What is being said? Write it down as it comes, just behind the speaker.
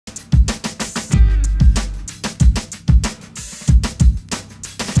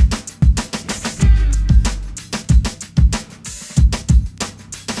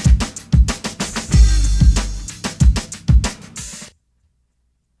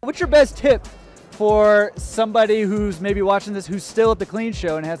what's your best tip for somebody who's maybe watching this who's still at the Clean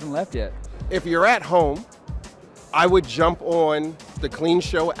Show and hasn't left yet? If you're at home, I would jump on the Clean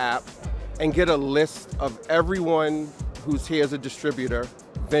Show app and get a list of everyone who's here as a distributor,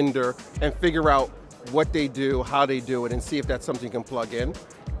 vendor, and figure out what they do, how they do it, and see if that's something you can plug in.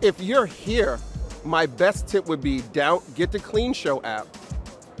 If you're here, my best tip would be get the Clean Show app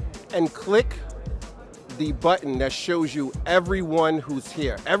and click the button that shows you everyone who's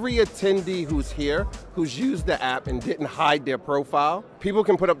here. Every attendee who's here, who's used the app and didn't hide their profile. People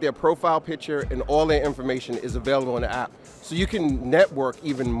can put up their profile picture and all their information is available in the app. So you can network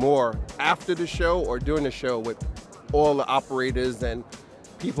even more after the show or during the show with all the operators and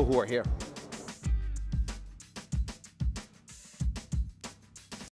people who are here.